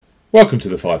Welcome to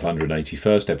the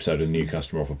 581st episode of the New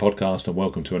Customer Offer Podcast, and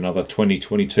welcome to another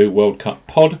 2022 World Cup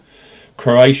pod.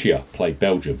 Croatia play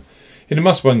Belgium in a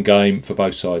must-win game for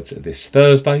both sides this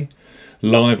Thursday.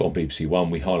 Live on BBC One,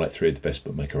 we highlight three of the best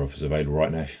bookmaker offers available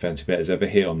right now. If you fancy bet as ever,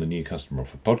 here on the New Customer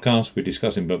Offer Podcast, we're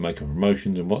discussing bookmaker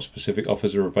promotions and what specific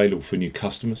offers are available for new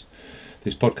customers.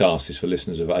 This podcast is for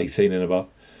listeners of 18 and above.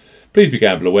 Please be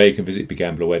gamble aware. You can visit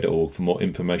begambleaware.org for more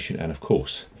information, and of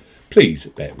course, please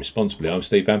bet responsibly. I'm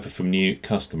Steve Bamford from New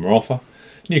Customer Offer,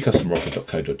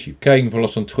 newcustomeroffer.co.uk. You can follow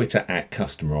us on Twitter at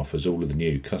Customer Offers. All of the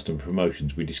new customer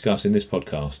promotions we discuss in this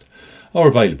podcast are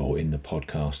available in the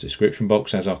podcast description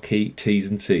box as our key T's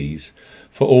and C's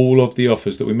for all of the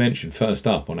offers that we mentioned. First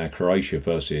up on our Croatia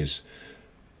versus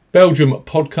Belgium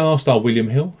podcast are William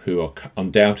Hill, who are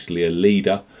undoubtedly a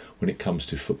leader when it comes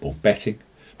to football betting,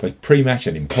 both pre-match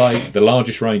and in play. The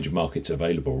largest range of markets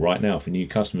available right now for new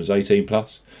customers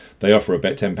 18+. They offer a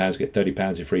bet £10, get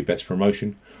 £30 in free bets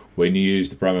promotion when you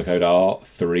use the promo code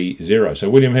R30. So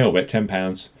William Hill, bet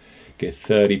 £10, get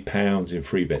 £30 in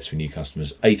free bets for new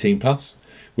customers 18+.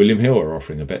 William Hill are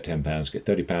offering a bet £10, get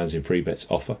 £30 in free bets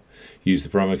offer. Use the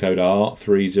promo code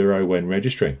R30 when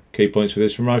registering. Key points for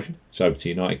this promotion: it's open to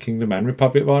United Kingdom and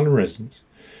Republic of Ireland residents.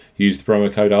 Use the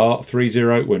promo code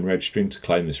R30 when registering to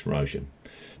claim this promotion.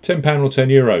 £10 or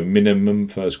 €10 minimum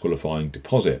first qualifying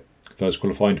deposit. First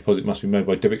qualifying deposit must be made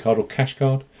by debit card or cash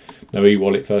card. No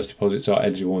e-wallet first deposits are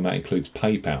eligible, and that includes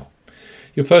PayPal.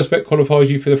 Your first bet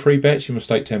qualifies you for the free bets. You must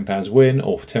stake £10 win,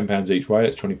 or for £10 each way,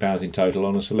 that's £20 in total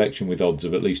on a selection with odds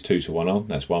of at least 2 to 1 on,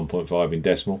 that's 1.5 in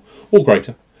decimal, or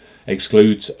greater.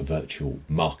 Excludes virtual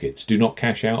markets. Do not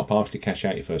cash out or partially cash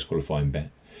out your first qualifying bet.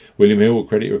 William Hill will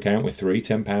credit your account with £3,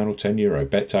 £10 or €10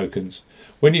 bet tokens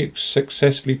when you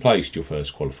successfully placed your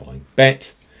first qualifying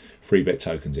bet. Free bet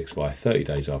tokens expire 30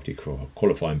 days after your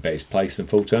qualifying bet is placed, and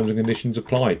full terms and conditions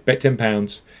apply. Bet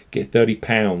 £10, get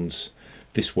 £30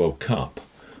 this World Cup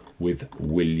with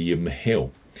William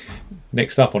Hill.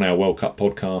 Next up on our World Cup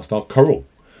podcast are Coral,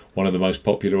 one of the most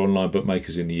popular online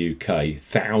bookmakers in the UK.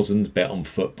 Thousands bet on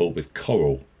football with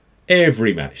Coral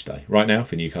every match day. Right now,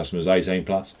 for new customers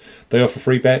 18+, they offer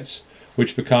free bets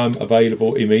which become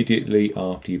available immediately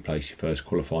after you place your first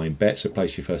qualifying bet. So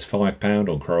place your first £5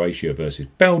 on Croatia versus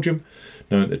Belgium,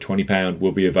 knowing that £20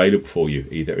 will be available for you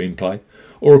either in play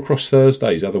or across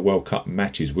Thursday's other World Cup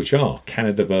matches, which are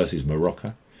Canada versus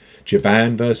Morocco,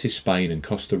 Japan versus Spain, and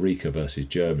Costa Rica versus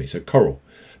Germany. So Coral,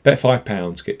 bet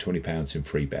 £5, get £20 in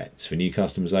free bets. For new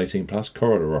customers 18+,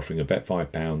 Coral are offering a bet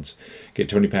 £5, get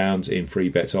 £20 in free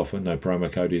bets offer. No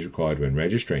promo code is required when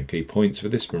registering. Key points for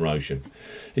this promotion: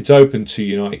 it's open to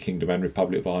United Kingdom and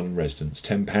Republic of Ireland residents.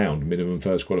 £10 minimum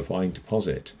first qualifying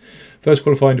deposit. First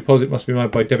qualifying deposit must be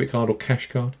made by debit card or cash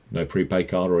card. No prepaid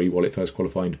card or e-wallet first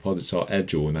qualifying deposits are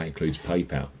eligible, and that includes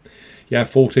PayPal. You have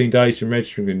 14 days from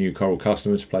registering a new Coral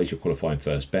customer to place your qualifying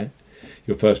first bet.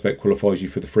 Your first bet qualifies you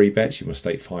for the free bets. You must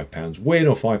stake £5 win,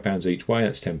 or £5 each way,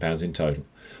 that's £10 in total,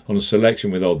 on a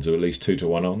selection with odds of at least 2 to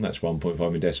 1 on, that's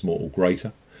 1.5 in decimal or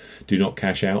greater. Do not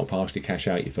cash out or partially cash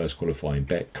out your first qualifying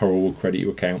bet. Coral will credit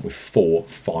your account with 4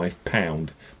 £5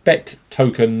 bet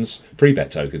tokens, free bet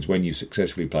tokens, when you've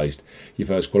successfully placed your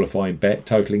first qualifying bet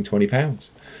totaling £20.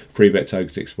 Free bet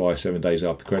tokens expire 7 days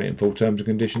after credit, and full terms and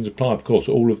conditions apply. Of course,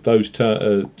 all of those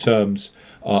terms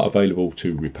are available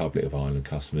to Republic of Ireland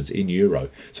customers in euro.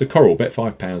 So Coral, bet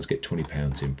 £5, get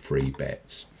 £20 in free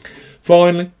bets.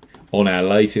 Finally, on our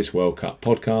latest World Cup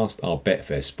podcast are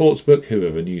Betfair Sportsbook, who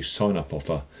have a new sign-up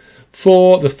offer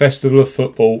for the Festival of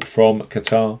Football from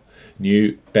Qatar.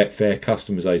 New Betfair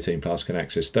customers 18+ can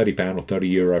access £30 or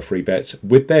 €30 free bets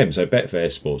with them. So Betfair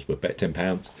Sportsbook, bet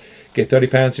 £10, get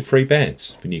 £30 in free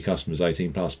bets. For new customers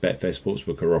 18+, Betfair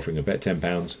Sportsbook are offering a bet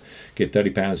 £10, get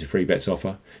 £30 in free bets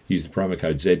offer. Use the promo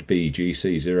code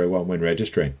ZBGC01 when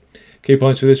registering. Key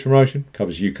points for this promotion: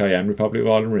 covers UK and Republic of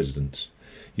Ireland residents.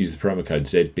 Use the promo code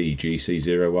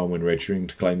ZBGC01 when registering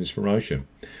to claim this promotion.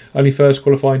 Only first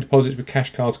qualifying deposits with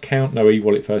cash cards count. No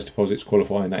e-wallet first deposits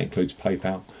qualify, and that includes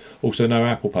PayPal. Also no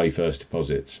Apple Pay first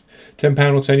deposits. £10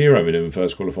 or €10 minimum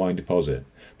first qualifying deposit.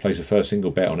 Place a first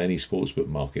single bet on any sportsbook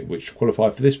market which to qualify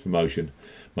for this promotion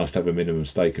must have a minimum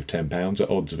stake of £10 at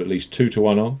odds of at least 2 to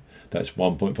 1 on, that's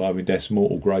 1.5 in decimal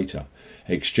or greater.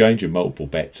 Exchange of multiple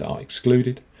bets are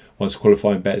excluded. Once a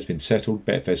qualifying bet has been settled,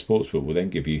 Betfair Sportsbook will then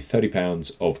give you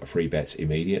 £30 of free bets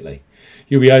immediately.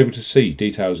 You'll be able to see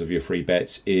details of your free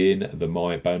bets in the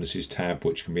My Bonuses tab,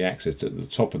 which can be accessed at the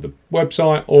top of the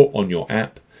website or on your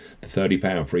app. The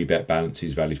 £30 free bet balance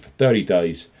is valid for 30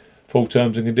 days. Full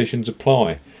terms and conditions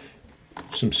apply.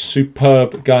 Some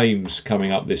superb games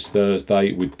coming up this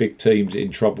Thursday with big teams in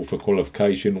trouble for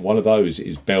qualification. One of those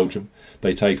is Belgium.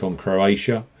 They take on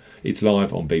Croatia. It's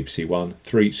live on BBC One.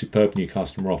 3 superb new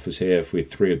customer offers here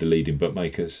with 3 of the leading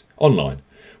bookmakers. Online,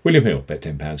 William Hill, bet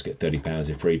 £10, get £30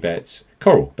 in free bets.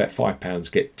 Coral, bet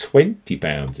 £5, get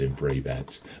 £20 in free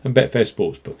bets. And Betfair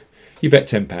Sportsbook, you bet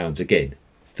 £10 again,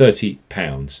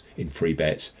 £30 in free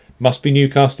bets. Must be new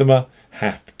customer,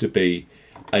 have to be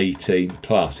 18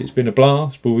 plus. It's been a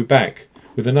blast. We'll be back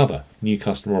with another new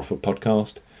customer offer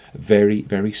podcast very,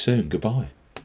 very soon. Goodbye.